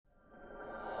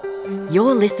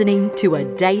You're listening to A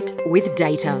Date with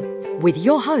Data with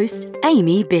your host,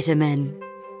 Amy Bitterman.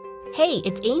 Hey,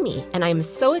 it's Amy, and I'm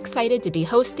so excited to be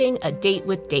hosting A Date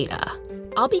with Data.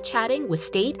 I'll be chatting with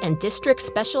state and district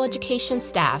special education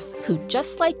staff who,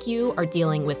 just like you, are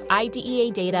dealing with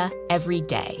IDEA data every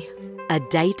day. A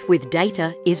Date with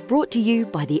Data is brought to you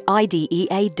by the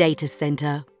IDEA Data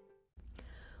Center.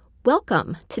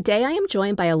 Welcome. Today I am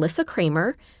joined by Alyssa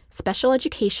Kramer, Special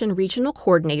Education Regional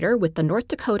Coordinator with the North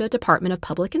Dakota Department of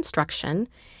Public Instruction,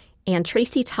 and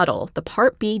Tracy Tuttle, the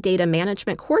Part B Data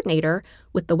Management Coordinator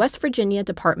with the West Virginia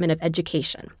Department of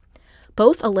Education.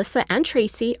 Both Alyssa and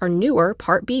Tracy are newer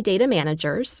Part B data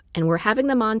managers, and we're having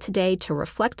them on today to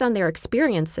reflect on their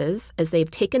experiences as they've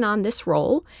taken on this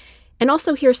role, and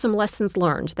also hear some lessons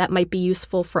learned that might be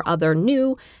useful for other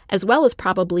new, as well as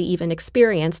probably even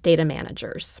experienced data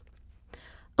managers.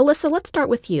 Alyssa, let's start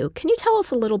with you. Can you tell us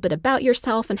a little bit about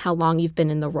yourself and how long you've been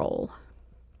in the role?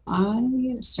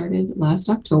 I started last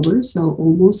October, so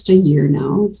almost a year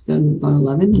now. It's been about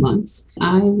 11 months.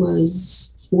 I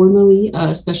was formerly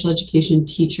a special education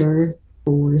teacher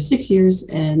for 6 years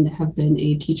and have been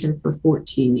a teacher for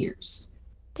 14 years.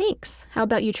 Thanks. How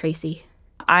about you, Tracy?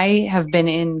 I have been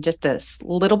in just a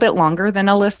little bit longer than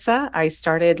Alyssa. I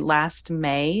started last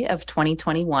May of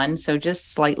 2021, so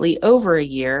just slightly over a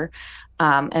year.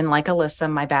 And like Alyssa,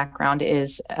 my background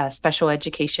is a special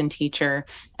education teacher,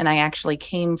 and I actually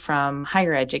came from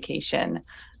higher education,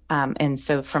 and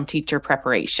so from teacher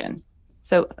preparation.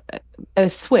 So a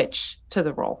switch to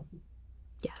the role.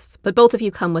 Yes, but both of you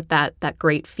come with that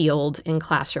great field and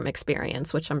classroom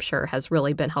experience, which I'm sure has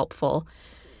really been helpful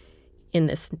in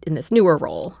this newer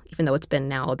role, even though it's been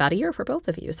now about a year for both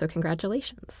of you. So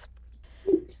congratulations.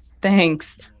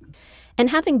 Thanks.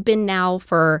 And having been now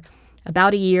for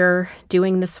about a year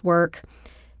doing this work,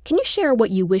 can you share what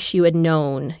you wish you had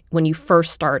known when you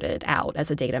first started out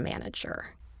as a data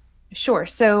manager? Sure.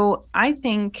 So I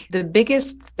think the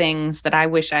biggest things that I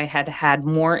wish I had had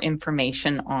more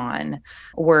information on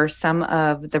were some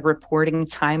of the reporting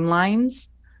timelines,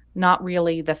 not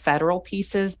really the federal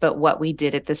pieces, but what we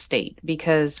did at the state.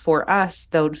 Because for us,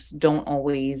 those don't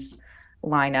always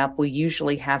line up. We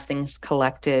usually have things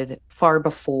collected far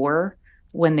before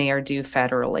when they are due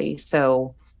federally.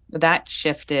 So that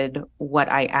shifted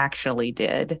what I actually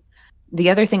did. The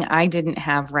other thing I didn't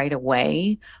have right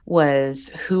away was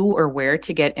who or where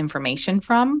to get information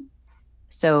from.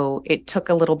 So it took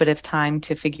a little bit of time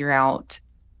to figure out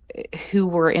who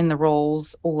were in the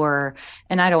roles,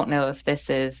 and I don't know if this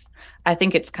is, I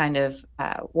think it's kind of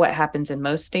what happens in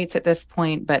most states at this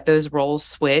point, but those roles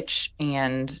switch.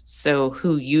 And so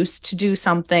who used to do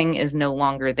something is no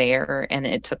longer there. And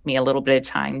it took me a little bit of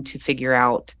time to figure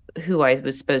out who I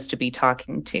was supposed to be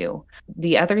talking to.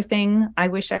 The other thing I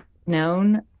wish I'd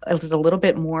known was a little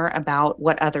bit more about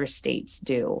what other states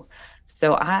do.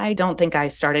 So I don't think I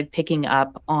started picking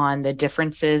up on the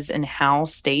differences in how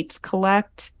states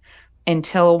collect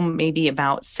until maybe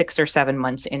about 6 or 7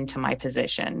 months into my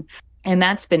position. And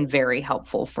that's been very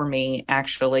helpful for me,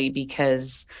 actually,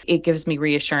 because it gives me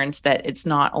reassurance that it's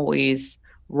not always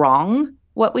wrong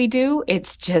what we do.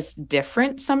 It's just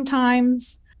different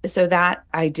sometimes. So that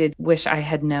I did wish I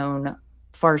had known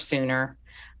far sooner.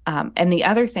 And the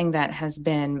other thing that has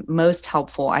been most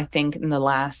helpful, I think, in the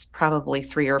last probably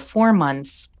 3 or 4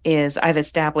 months is I've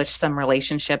established some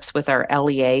relationships with our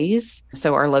LEAs,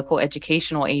 so our local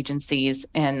educational agencies,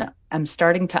 and I'm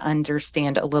starting to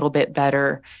understand a little bit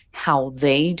better how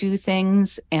they do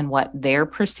things and what their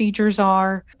procedures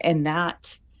are. And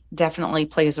that definitely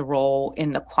plays a role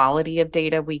in the quality of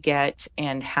data we get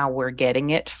and how we're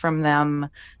getting it from them.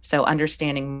 So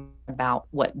understanding about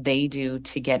what they do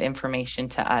to get information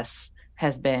to us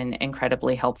has been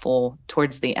incredibly helpful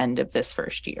towards the end of this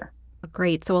first year.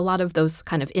 Great. So a lot of those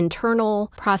kind of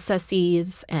internal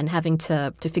processes and having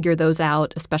to figure those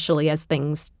out, especially as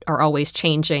things are always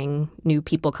changing, new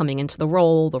people coming into the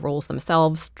roles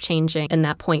themselves changing. And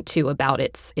that point too about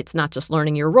it's not just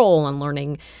learning your role and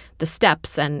learning the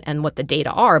steps and what the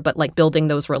data are, but like building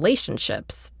those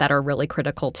relationships that are really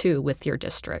critical too with your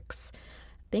districts.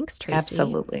 Thanks, Tracy.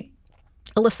 Absolutely.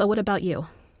 Alyssa, what about you?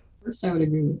 First, I would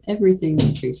agree with everything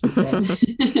that Tracy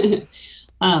said.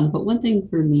 But one thing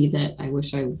for me that I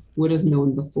wish I would have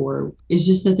known before is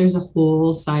just that there's a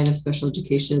whole side of special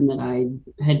education that I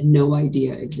had no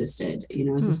idea existed.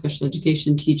 As a special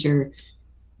education teacher,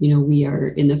 we are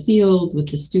in the field with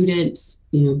the students,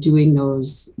 doing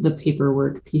the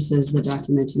paperwork pieces, the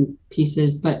documenting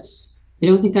pieces, but I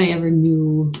don't think I ever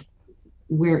knew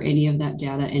where any of that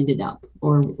data ended up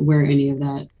or where any of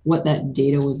that, what that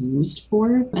data was used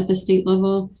for at the state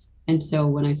level. And so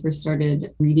when I first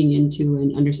started reading into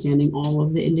and understanding all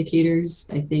of the indicators,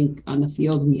 I think on the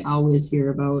field, we always hear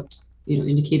about,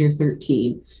 indicator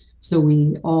 13. So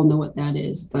we all know what that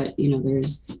is, but,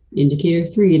 there's indicator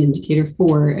 3 and indicator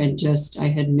 4. And just, I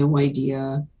had no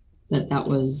idea that that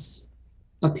was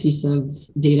a piece of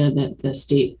data that the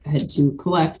state had to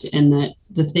collect, and that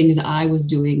the things I was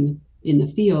doing in the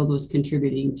field was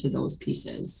contributing to those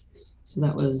pieces. So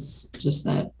that was just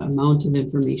that amount of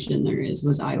information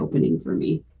was eye-opening for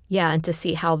me. Yeah, and to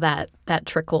see how that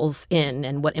trickles in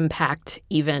and what impact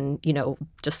even,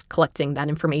 just collecting that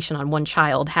information on one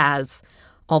child has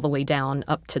all the way down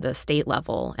up to the state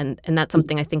level. And that's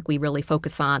something I think we really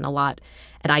focus on a lot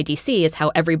at IDC, is how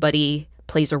everybody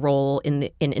plays a role in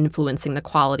influencing the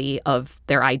quality of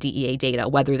their IDEA data,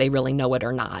 whether they really know it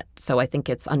or not. So I think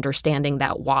it's understanding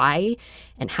that why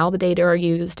and how the data are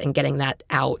used and getting that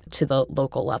out to the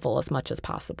local level as much as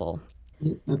possible.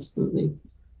 Yeah, absolutely.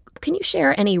 Can you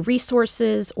share any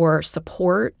resources or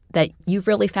support that you've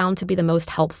really found to be the most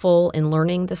helpful in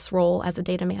learning this role as a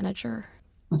data manager?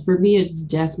 For me, it's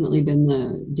definitely been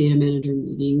the data manager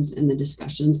meetings and the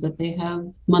discussions that they have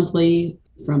monthly,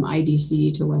 from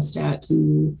IDC to WESTAT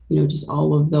to, just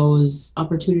all of those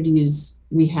opportunities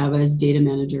we have as data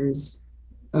managers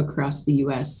across the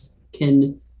US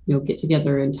can, get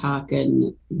together and talk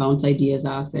and bounce ideas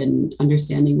off, and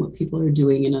understanding what people are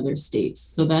doing in other states.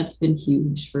 So that's been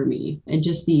huge for me. And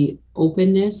just the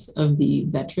openness of the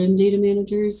veteran data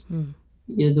managers,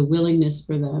 the willingness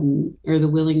for them, or the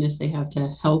willingness they have to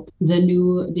help the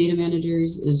new data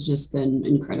managers, has just been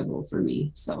incredible for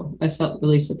me. So I felt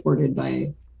really supported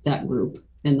by that group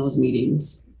in those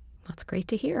meetings. That's great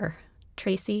to hear.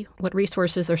 Tracy, what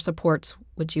resources or supports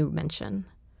would you mention?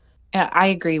 Yeah, I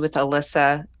agree with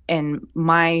Alyssa, and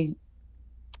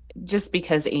just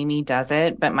because Amy does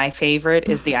it, but my favorite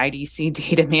is the IDC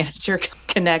Data Manager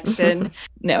Connection.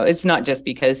 No, it's not just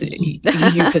because you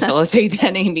facilitate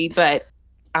that, Amy, but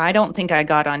I don't think I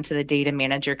got onto the Data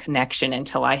Manager Connection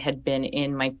until I had been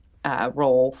in my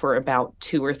role for about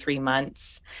 2 or 3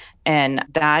 months. And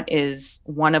that is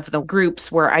one of the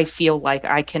groups where I feel like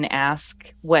I can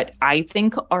ask what I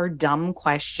think are dumb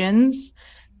questions,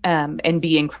 and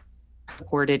be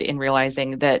supported in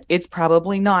realizing that it's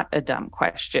probably not a dumb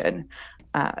question.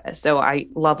 So I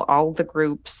love all the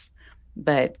groups,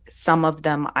 but some of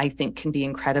them I think can be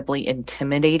incredibly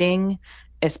intimidating,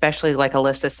 especially like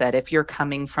Alyssa said, if you're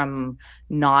coming from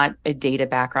not a data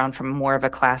background, from more of a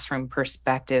classroom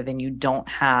perspective, and you don't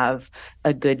have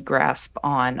a good grasp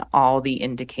on all the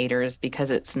indicators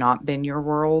because it's not been your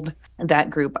world, that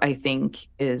group I think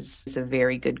is a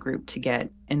very good group to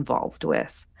get involved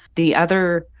with. The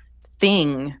other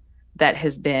thing that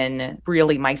has been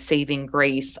really my saving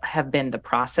grace have been the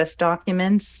process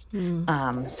documents.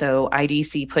 So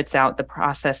IDC puts out the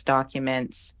process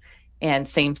documents, and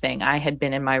same thing. I had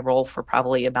been in my role for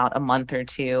probably about a month or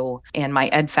two, and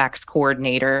my EdFax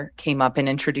coordinator came up and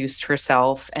introduced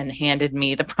herself and handed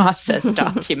me the process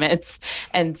documents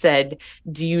and said,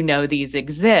 "Do you know these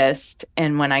exist?"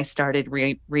 And when I started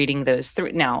reading those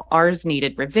through, now ours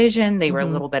needed revision. They were a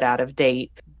little bit out of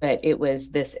date, but it was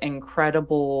this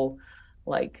incredible,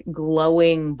 like,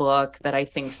 glowing book that I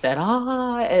think said,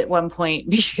 at one point,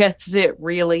 because it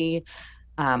really,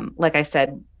 like I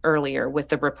said earlier, with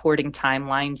the reporting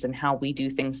timelines and how we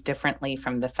do things differently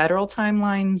from the federal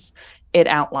timelines, it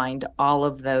outlined all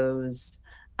of those.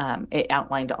 It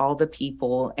outlined all the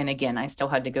people. And again, I still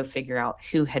had to go figure out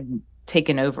who had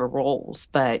taken over roles,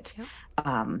 but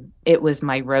it was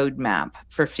my roadmap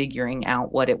for figuring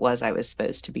out what it was I was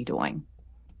supposed to be doing.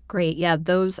 Great. Yeah,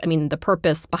 the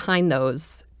purpose behind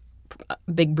those,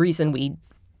 big reason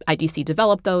IDC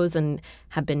developed those and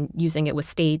have been using it with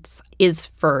states, is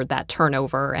for that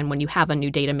turnover. And when you have a new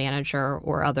data manager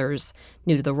or others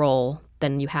new to the role,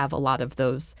 then you have a lot of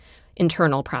those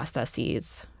internal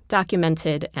processes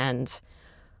documented and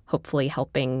hopefully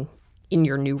helping in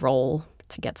your new role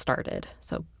to get started.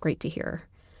 So great to hear.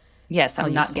 Yes,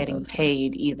 I'm not getting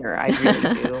paid either. I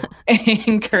really do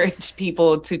encourage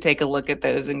people to take a look at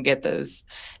those and get those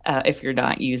if you're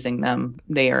not using them.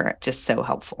 They are just so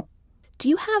helpful. Do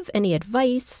you have any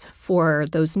advice for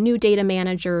those new data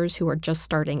managers who are just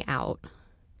starting out?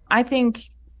 I think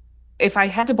if I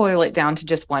had to boil it down to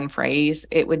just one phrase,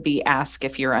 it would be ask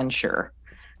if you're unsure.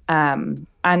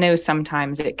 I know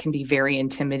sometimes it can be very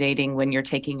intimidating when you're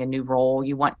taking a new role.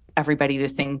 You want everybody to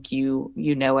think you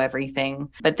know everything,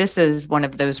 but this is one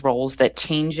of those roles that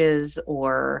changes,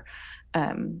 or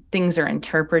things are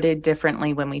interpreted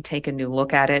differently when we take a new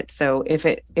look at it. So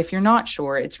if you're not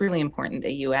sure, it's really important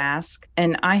that you ask.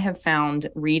 And I have found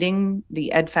reading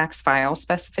the EDFACS file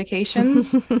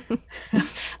specifications,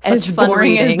 as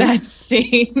boring reading as that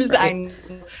seems, right. I know,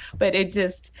 but it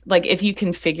just, like, if you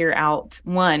can figure out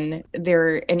one,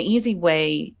 they're an easy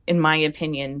way, in my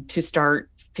opinion, to start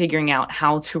figuring out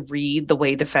how to read the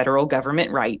way the federal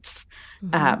government writes.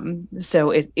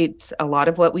 So it's a lot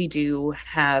of what we do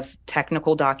have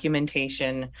technical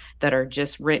documentation that are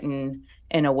just written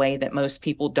in a way that most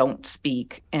people don't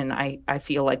speak. And I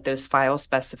feel like those file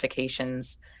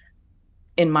specifications,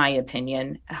 in my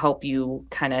opinion, help you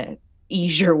kind of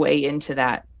ease your way into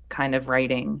that kind of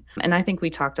writing. And I think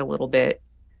we talked a little bit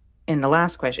in the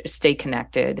last question, stay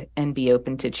connected and be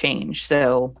open to change.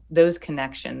 So those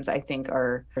connections, I think,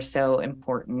 are so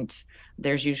important.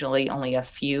 There's usually only a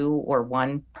few or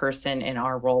one person in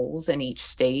our roles in each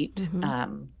state.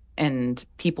 And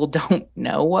people don't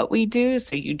know what we do.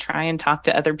 So you try and talk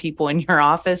to other people in your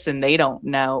office and they don't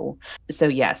know. So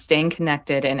yeah, staying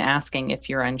connected and asking if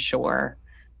you're unsure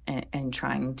and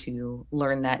trying to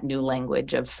learn that new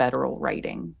language of federal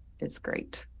writing is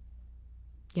great.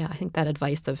 Yeah, I think that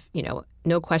advice of,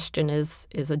 no question is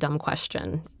a dumb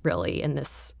question, really, in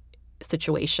this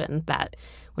situation, that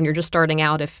when you're just starting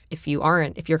out, if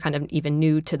you're kind of even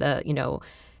new to the,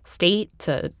 state,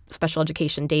 to special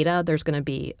education data, there's going to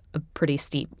be a pretty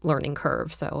steep learning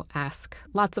curve. So ask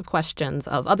lots of questions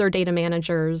of other data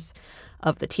managers,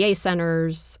 of the TA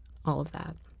centers, all of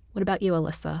that. What about you,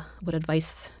 Alyssa? What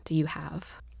advice do you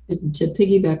have? To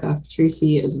piggyback off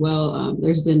Tracy as well,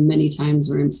 there's been many times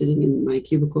where I'm sitting in my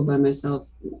cubicle by myself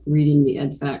reading the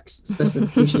EDFACS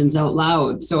specifications out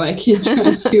loud, so I can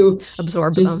try to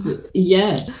absorb them.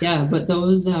 Yes, yeah, but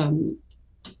those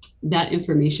that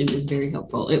information is very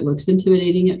helpful. It looks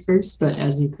intimidating at first, but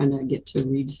as you kind of get to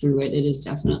read through it, it is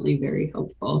definitely very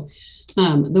helpful.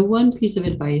 The one piece of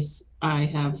advice I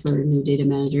have for new data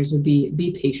managers would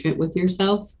be patient with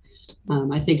yourself.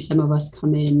 I think some of us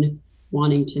come in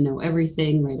wanting to know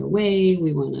everything right away.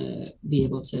 We want to be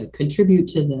able to contribute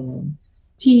to the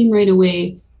team right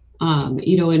away.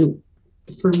 And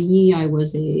for me, I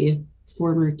was a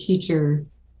former teacher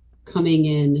coming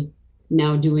in,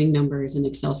 now doing numbers in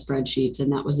Excel spreadsheets,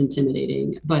 and that was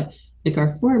intimidating. But like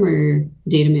our former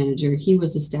data manager, he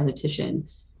was a statistician,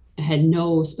 had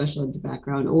no special ed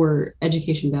background or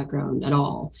education background at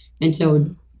all. And so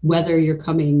whether you're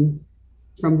coming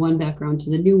from one background to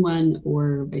the new one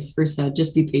or vice versa,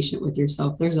 just be patient with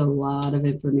yourself. There's a lot of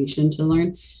information to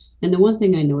learn. And the one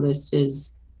thing I noticed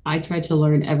is I tried to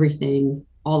learn everything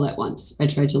all at once. I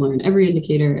tried to learn every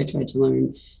indicator. I tried to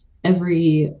learn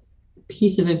every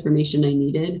piece of information I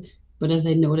needed. But as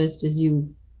I noticed is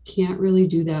you can't really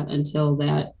do that until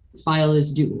that file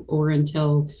is due or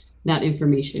until that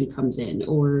information comes in,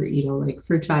 or, like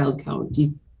for child count,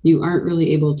 you aren't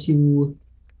really able to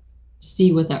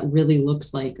see what that really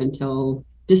looks like until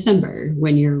December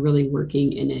when you're really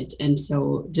working in it. And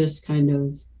so just kind of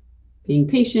being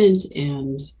patient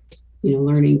and,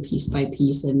 learning piece by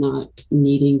piece and not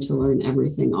needing to learn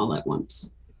everything all at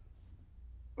once.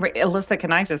 Right. Alyssa,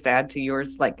 can I just add to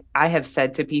yours? Like, I have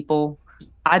said to people,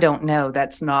 I don't know,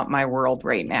 that's not my world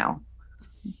right now,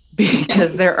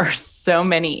 because there are so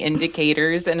many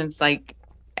indicators, and it's like,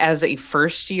 as a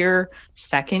first year,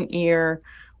 second year,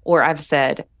 or I've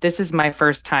said, this is my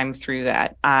first time through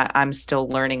that. I'm still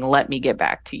learning. Let me get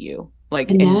back to you.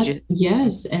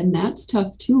 Yes. And that's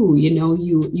tough too.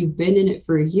 You've been in it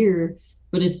for a year,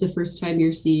 but it's the first time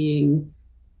you're seeing,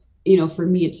 for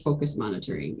me, it's focus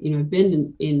monitoring. I've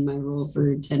been in my role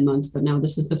for 10 months, but now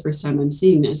this is the first time I'm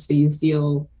seeing this. So you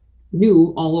feel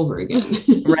new all over again.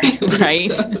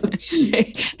 Right. So,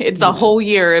 it's a whole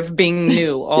year of being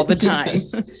new all the time.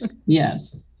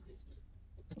 Yes.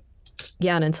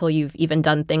 Yeah, and until you've even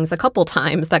done things a couple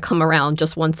times that come around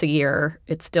just once a year,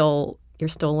 you're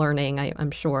still learning, I'm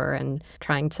sure, and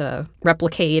trying to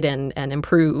replicate and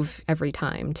improve every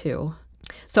time too.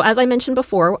 So as I mentioned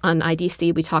before, on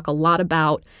IDC, we talk a lot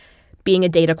about being a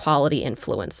data quality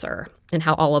influencer and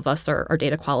how all of us are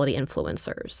data quality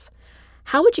influencers.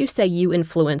 How would you say you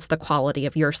influence the quality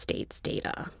of your state's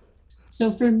data? So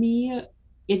for me,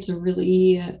 it's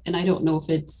really, and I don't know if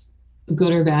it's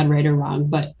good or bad, right or wrong,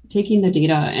 but taking the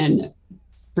data and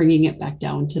bringing it back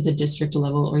down to the district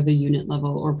level or the unit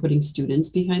level, or putting students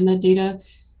behind that data.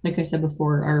 Like I said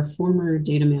before, our former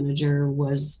data manager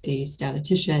was a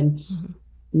statistician,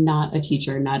 not a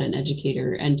teacher, not an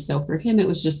educator. And so for him, it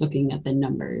was just looking at the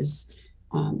numbers.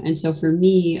 And so for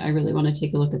me, I really want to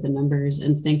take a look at the numbers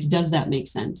and think, does that make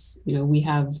sense? We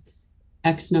have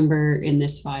X number in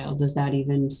this file, does that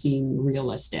even seem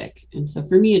realistic? And so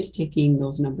for me, it's taking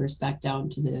those numbers back down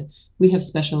to we have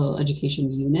special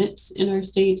education units in our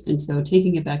state. And so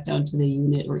taking it back down to the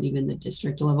unit or even the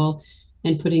district level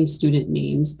and putting student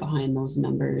names behind those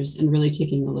numbers and really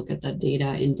taking a look at the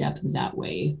data in depth that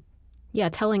way. Yeah,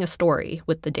 telling a story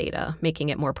with the data, making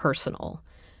it more personal.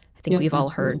 I think we've all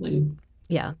absolutely.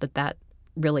 heard, that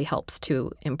really helps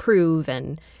to improve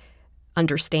and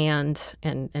understand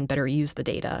and better use the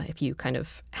data if you kind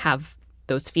of have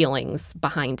those feelings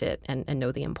behind it and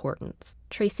know the importance.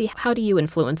 Tracy, how do you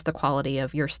influence the quality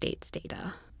of your state's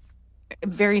data?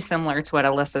 Very similar to what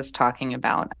Alyssa's talking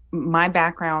about. My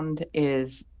background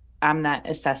is I'm that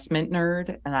assessment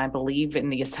nerd, and I believe in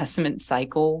the assessment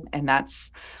cycle. And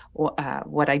that's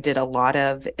what I did a lot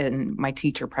of in my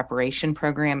teacher preparation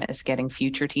program, is getting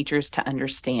future teachers to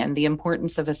understand the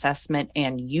importance of assessment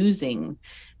and using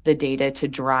the data to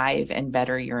drive and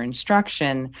better your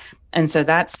instruction. And so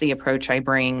that's the approach I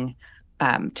bring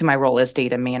to my role as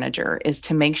data manager, is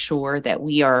to make sure that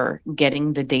we are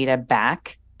getting the data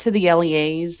back to the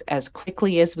LEAs as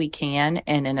quickly as we can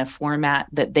and in a format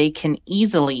that they can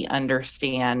easily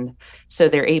understand, so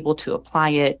they're able to apply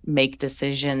it, make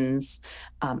decisions,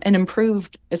 and improve,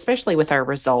 especially with our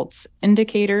results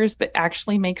indicators, but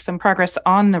actually make some progress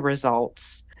on the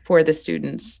results for the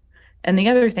students. And the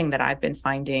other thing that I've been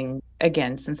finding,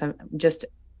 again, since I'm just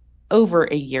over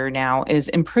a year now, is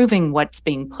improving what's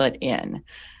being put in,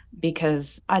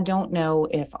 because I don't know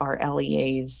if our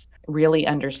LEAs really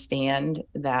understand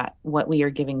that what we are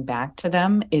giving back to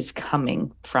them is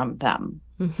coming from them.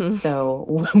 Mm-hmm.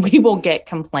 So we will get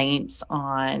complaints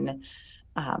on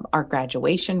our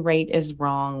graduation rate is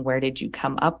wrong. Where did you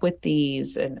come up with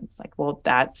these? And it's like, well,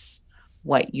 that's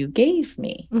what you gave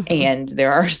me. Mm-hmm. And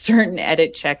there are certain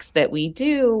edit checks that we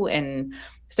do. And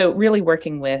so really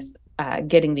working with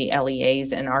getting the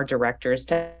LEAs and our directors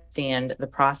to understand the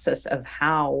process of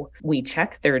how we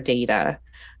check their data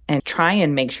and try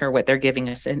and make sure what they're giving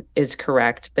us is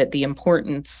correct, but the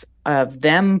importance of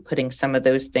them putting some of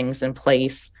those things in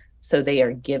place so they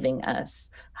are giving us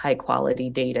high quality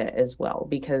data as well,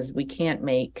 because we can't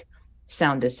make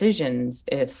sound decisions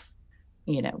if,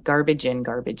 garbage in,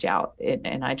 garbage out.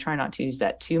 And I try not to use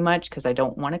that too much because I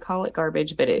don't want to call it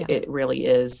garbage, but it really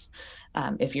is.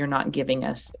 If you're not giving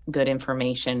us good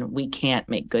information, we can't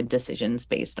make good decisions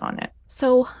based on it.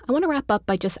 So I want to wrap up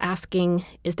by just asking,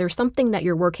 is there something that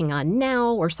you're working on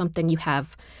now or something you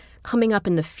have coming up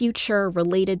in the future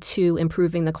related to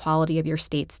improving the quality of your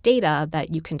state's data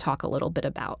that you can talk a little bit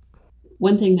about?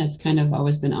 One thing that's kind of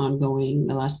always been ongoing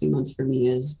the last few months for me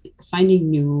is finding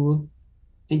new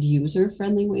and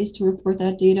user-friendly ways to report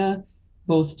that data,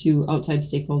 both to outside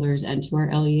stakeholders and to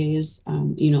our LEAs.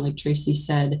 Like Tracy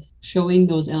said, showing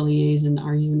those LEAs in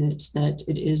our units that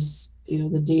it is,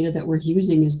 the data that we're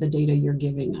using is the data you're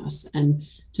giving us, and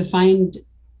to find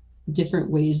different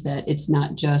ways that it's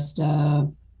not just,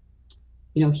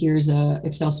 here's a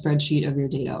Excel spreadsheet of your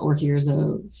data, or here's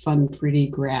a fun, pretty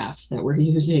graph that we're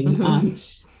using. Mm-hmm.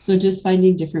 So just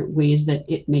finding different ways that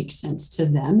it makes sense to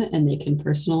them and they can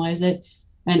personalize it.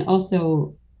 And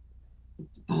also,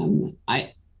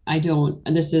 I don't,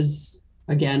 this is,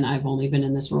 again, I've only been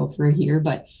in this role for a year,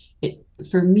 but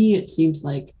for me, it seems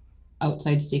like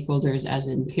outside stakeholders, as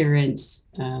in parents,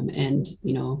 and,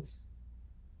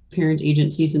 parent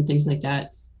agencies and things like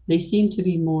that, they seem to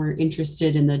be more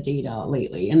interested in the data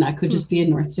lately. And that could just be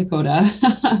in North Dakota.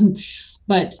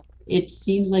 But it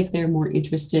seems like they're more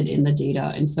interested in the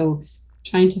data. And so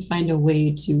trying to find a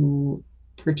way to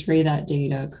portray that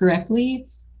data correctly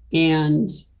and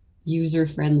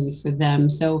user-friendly for them.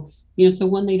 So, so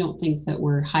one, they don't think that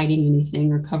we're hiding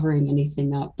anything or covering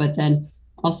anything up, but then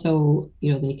also,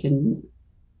 they can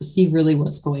see really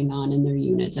what's going on in their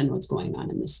units and what's going on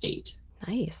in the state.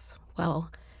 Nice.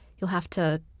 Well, you'll have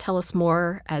to tell us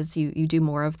more as you do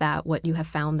more of that, what you have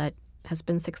found that has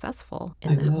been successful.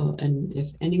 I will. And if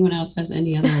anyone else has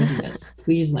any other ideas,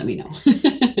 please let me know.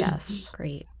 Yes,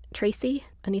 great. Tracy,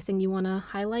 anything you want to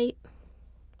highlight?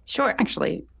 Sure.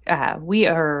 Actually,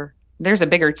 there's a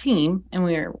bigger team, and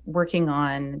we're working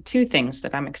on two things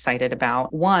that I'm excited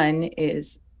about. One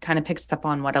is kind of picks up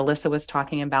on what Alyssa was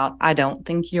talking about. I don't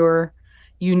think you're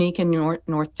unique in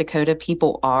North Dakota.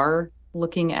 People are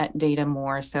looking at data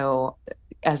more. So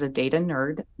as a data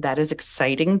nerd, that is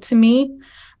exciting to me.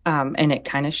 And it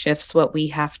kind of shifts what we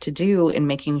have to do in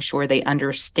making sure they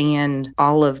understand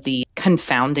all of the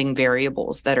confounding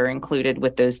variables that are included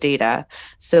with those data.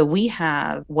 So we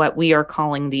have what we are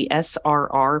calling the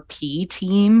SRRP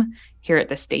team here at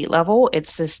the state level.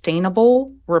 It's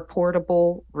sustainable,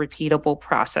 reportable, repeatable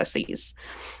processes.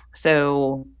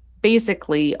 So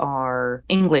basically our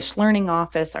English learning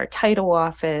office, our title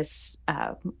office,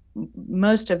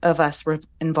 most of us were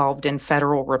involved in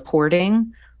federal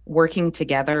reporting, working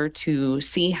together to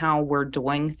see how we're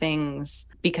doing things,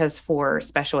 because for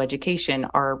special education,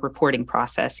 our reporting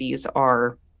processes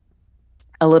are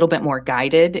a little bit more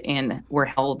guided and we're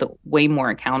held way more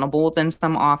accountable than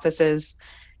some offices.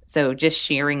 So just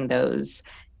sharing those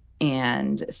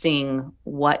and seeing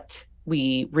what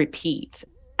we repeat.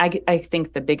 I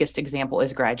think the biggest example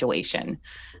is graduation.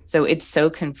 So it's so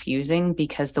confusing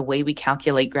because the way we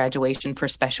calculate graduation for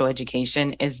special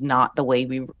education is not the way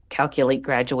we calculate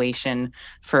graduation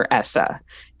for ESSA.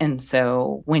 And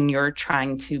so when you're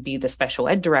trying to be the special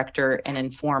ed director and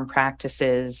inform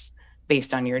practices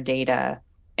based on your data,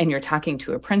 and you're talking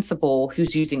to a principal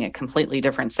who's using a completely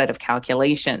different set of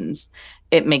calculations,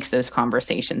 it makes those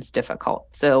conversations difficult.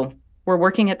 So we're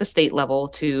working at the state level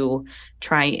to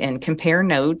try and compare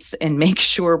notes and make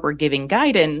sure we're giving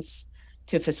guidance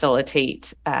to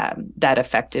facilitate that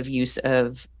effective use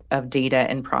of data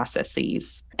and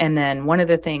processes. And then one of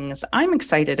the things I'm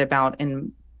excited about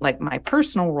in like my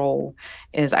personal role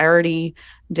is I already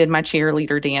did my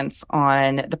cheerleader dance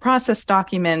on the process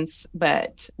documents,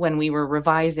 but when we were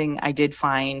revising, I did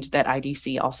find that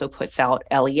IDC also puts out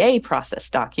LEA process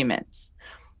documents.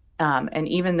 And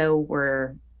even though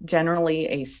we're generally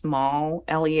a small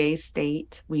LEA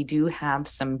state, we do have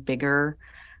some bigger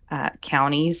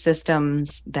county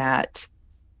systems that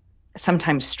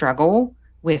sometimes struggle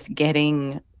with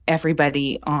getting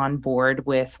everybody on board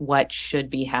with what should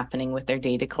be happening with their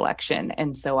data collection.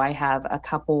 And so I have a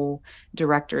couple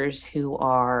directors who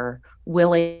are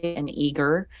willing and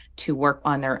eager to work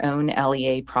on their own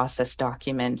LEA process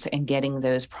documents and getting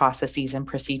those processes and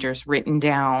procedures written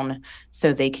down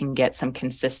so they can get some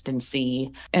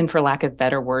consistency and, for lack of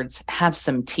better words, have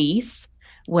some teeth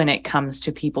when it comes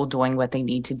to people doing what they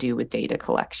need to do with data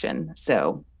collection.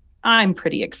 So I'm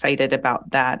pretty excited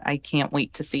about that. I can't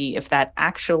wait to see if that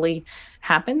actually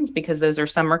happens, because those are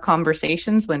summer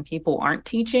conversations when people aren't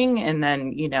teaching, and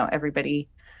then, everybody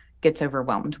gets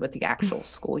overwhelmed with the actual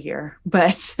school year.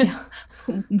 But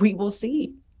we will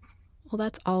see. Well,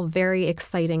 that's all very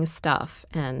exciting stuff,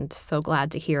 and so glad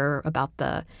to hear about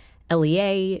the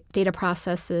LEA data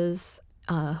processes.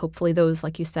 Hopefully those,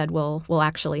 like you said, will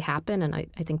actually happen, and I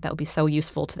think that will be so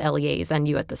useful to the LEAs and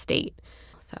you at the state.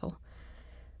 So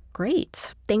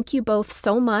great. Thank you both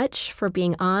so much for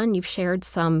being on. You've shared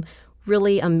some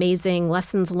really amazing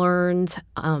lessons learned,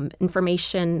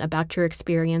 information about your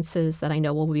experiences that I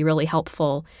know will be really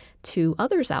helpful to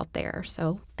others out there.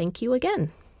 So thank you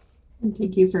again. And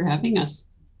thank you for having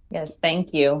us. Yes,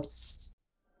 thank you.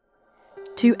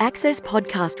 To access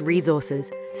podcast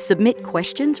resources, submit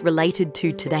questions related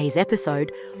to today's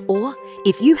episode, or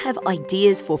if you have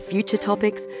ideas for future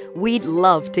topics, we'd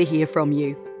love to hear from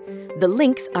you. The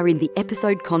links are in the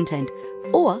episode content,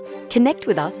 or connect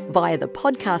with us via the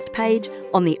podcast page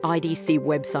on the IDC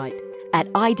website at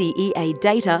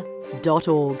ideadata.org.